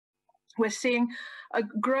We're seeing a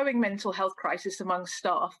growing mental health crisis among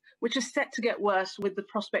staff, which is set to get worse with the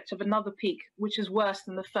prospect of another peak, which is worse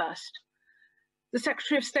than the first. The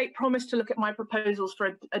Secretary of State promised to look at my proposals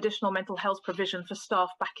for additional mental health provision for staff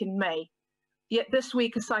back in May. Yet this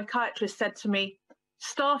week, a psychiatrist said to me,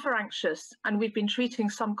 "Staff are anxious, and we've been treating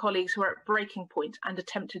some colleagues who are at breaking point and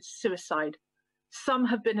attempted suicide. Some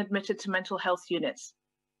have been admitted to mental health units.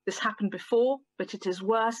 This happened before, but it is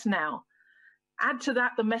worse now. Add to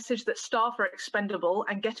that the message that staff are expendable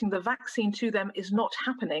and getting the vaccine to them is not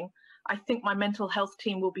happening. I think my mental health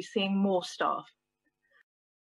team will be seeing more staff."